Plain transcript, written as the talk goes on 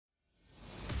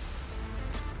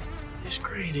This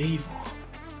great evil,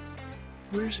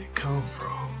 where's it come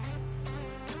from?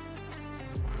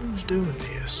 Who's doing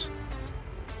this?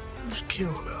 Who's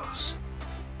killing us?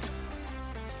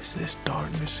 Is this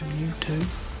darkness in you too?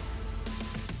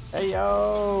 Hey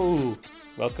yo!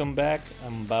 Welcome back.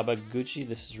 I'm Baba Gucci.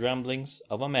 This is Ramblings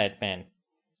of a Madman.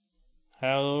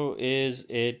 How is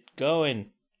it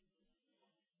going?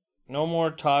 No more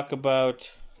talk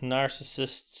about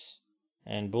narcissists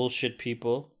and bullshit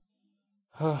people.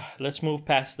 Let's move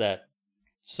past that.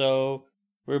 So,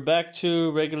 we're back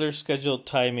to regular scheduled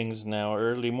timings now,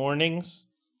 early mornings,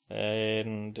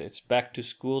 and it's back to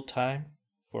school time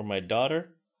for my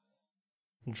daughter.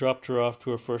 Dropped her off to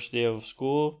her first day of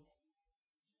school.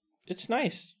 It's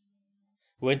nice.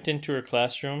 Went into her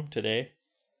classroom today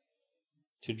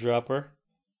to drop her,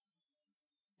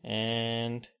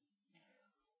 and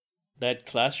that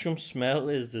classroom smell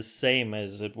is the same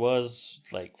as it was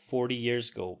like 40 years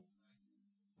ago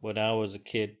when I was a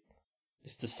kid.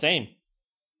 It's the same.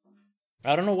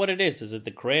 I don't know what it is. Is it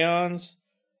the crayons?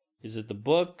 Is it the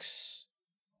books?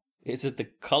 Is it the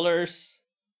colors?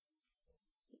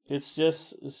 It's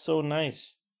so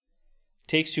nice.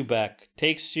 Takes you back.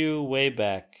 Takes you way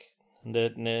back.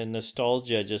 The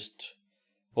nostalgia just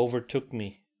overtook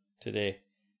me today.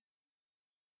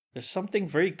 There's something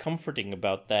very comforting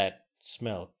about that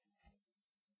smell.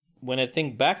 When I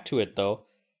think back to it though,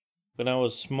 when I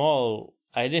was small,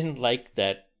 I didn't like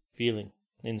that feeling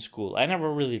in school. I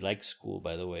never really liked school,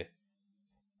 by the way.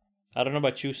 I don't know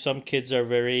about you, some kids are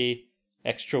very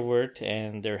extrovert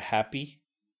and they're happy.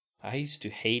 I used to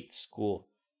hate school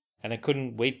and I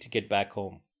couldn't wait to get back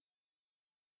home.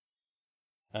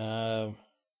 So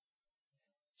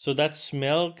that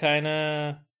smell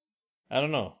kinda, I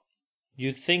don't know.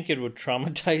 You'd think it would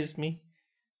traumatize me,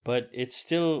 but it's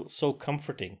still so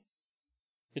comforting.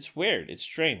 It's weird, it's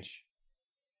strange.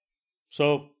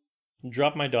 So,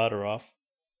 dropped my daughter off,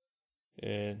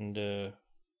 and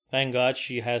thank God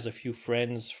she has a few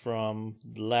friends from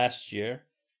last year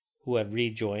who have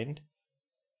rejoined.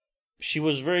 She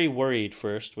was very worried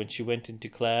first when she went into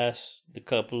class, the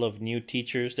couple of new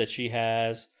teachers that she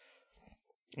has,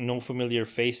 no familiar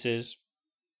faces.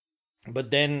 But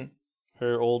then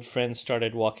her old friends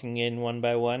started walking in one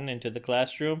by one into the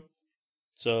classroom.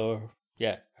 So,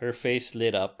 yeah, her face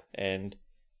lit up and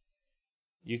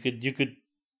you could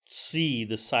see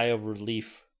the sigh of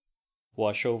relief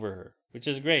wash over her, which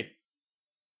is great.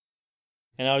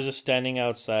 And I was just standing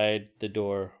outside the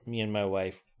door, me and my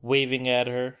wife, waving at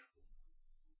her.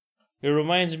 It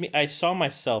reminds me, I saw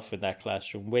myself in that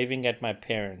classroom, waving at my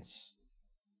parents,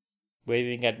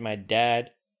 waving at my dad,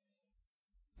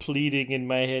 pleading in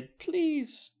my head,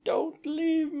 please don't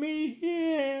leave me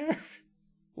here.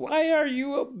 Why are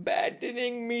you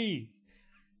abandoning me?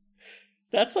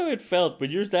 That's how it felt. When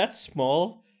you're that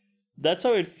small, that's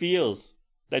how it feels.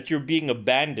 That you're being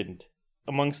abandoned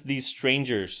amongst these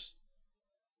strangers.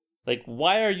 Like,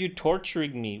 why are you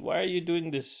torturing me? Why are you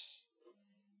doing this?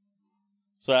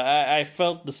 So I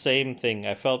felt the same thing.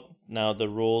 I felt now the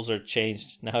roles are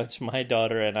changed. Now it's my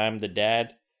daughter and I'm the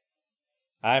dad.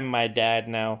 I'm my dad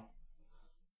now.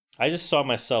 I just saw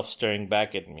myself staring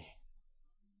back at me.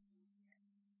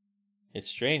 It's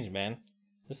strange, man.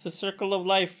 It's the circle of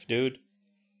life, dude.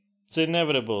 It's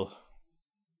inevitable.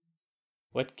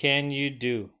 What can you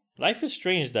do? Life is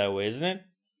strange that way, isn't it?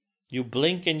 You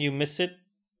blink and you miss it.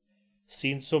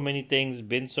 Seen so many things,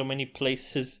 been so many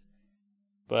places.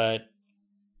 But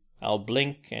I'll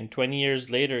blink and 20 years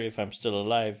later, if I'm still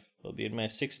alive, I'll be in my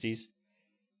 60s.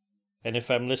 And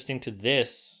if I'm listening to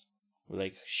this, we're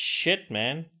like, shit,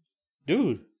 man.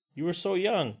 Dude, you were so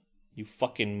young. You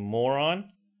fucking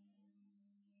moron.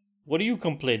 What are you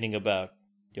complaining about?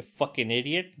 You fucking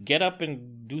idiot. Get up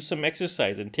and do some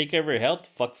exercise and take care of your health,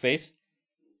 fuckface.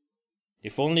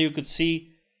 If only you could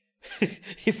see...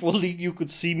 if only you could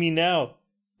see me now.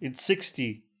 In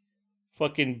 60.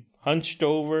 Fucking hunched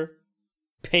over.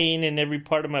 Pain in every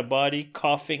part of my body.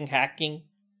 Coughing, hacking.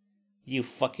 You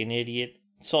fucking idiot.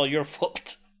 It's all your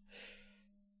fault.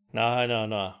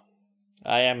 No.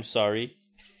 I am sorry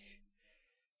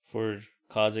for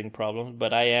causing problems,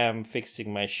 but I am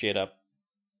fixing my shit up.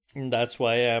 And that's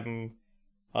why I'm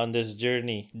on this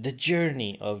journey. The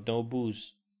journey of no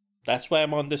booze. That's why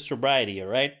I'm on this sobriety,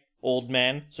 alright? Old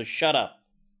man, so shut up.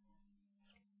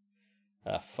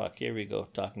 Ah, fuck, here we go,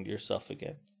 talking to yourself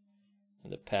again.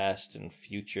 In the past and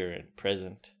future and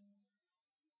present.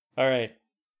 Alright,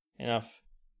 enough.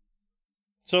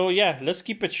 So yeah, let's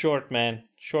keep it short, man.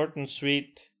 Short and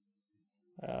sweet.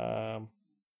 So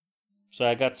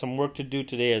I got some work to do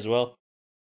today as well.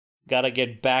 Gotta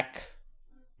get back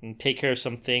and take care of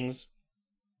some things.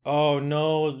 Oh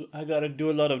no, I gotta do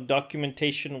a lot of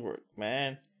documentation work,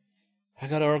 man. I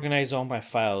gotta organize all my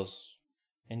files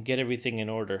and get everything in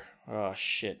order. Oh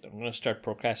shit, I'm gonna start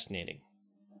procrastinating.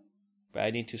 But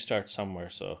I need to start somewhere,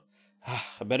 so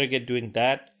I better get doing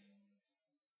that.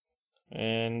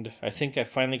 And I think I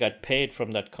finally got paid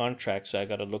from that contract, so I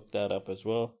gotta look that up as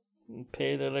well.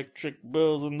 Pay the electric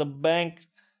bills in the bank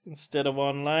instead of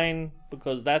online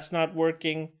because that's not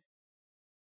working.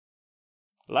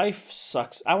 Life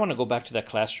sucks. I want to go back to that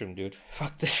classroom, dude.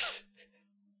 Fuck this.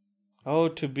 Oh,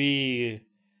 to be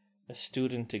a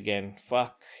student again.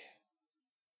 Fuck.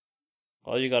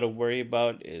 All you gotta worry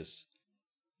about is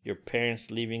your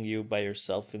parents leaving you by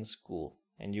yourself in school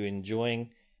and you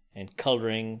enjoying and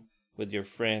coloring with your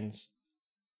friends.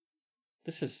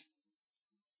 This is...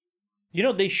 You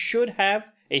know, they should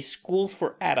have a school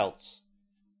for adults.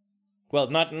 Well,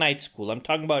 not night school. I'm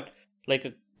talking about like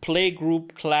a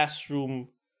playgroup classroom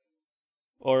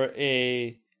or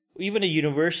even a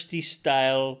university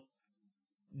style,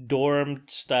 dorm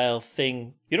style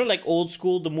thing. You know, like Old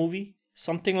School, the movie?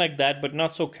 Something like that, but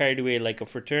not so carried away like a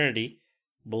fraternity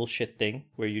bullshit thing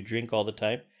where you drink all the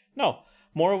time. No,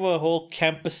 more of a whole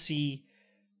campusy,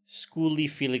 schooly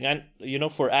feeling, and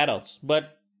for adults.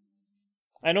 But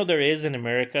I know there is in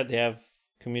America, they have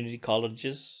community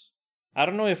colleges. I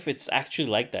don't know if it's actually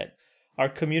like that. Are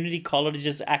community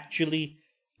colleges actually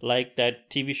like that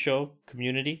TV show,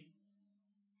 Community?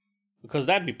 Because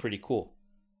that'd be pretty cool.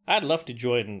 I'd love to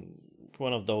join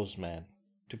one of those, man.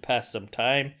 To pass some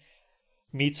time,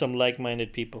 meet some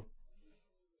like-minded people.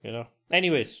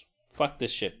 Anyways, fuck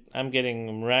this shit. I'm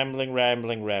getting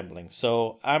rambling.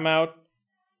 So I'm out.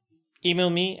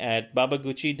 Email me at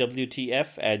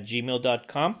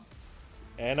babaguchiwtf@gmail.com.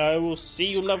 And I will see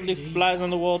you lovely flies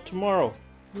on the wall tomorrow.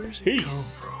 Where's it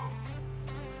Peace. come from?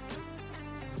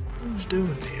 Who's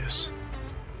doing this?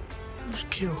 Who's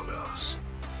killed us?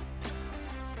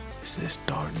 Is this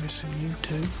darkness in you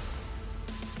too?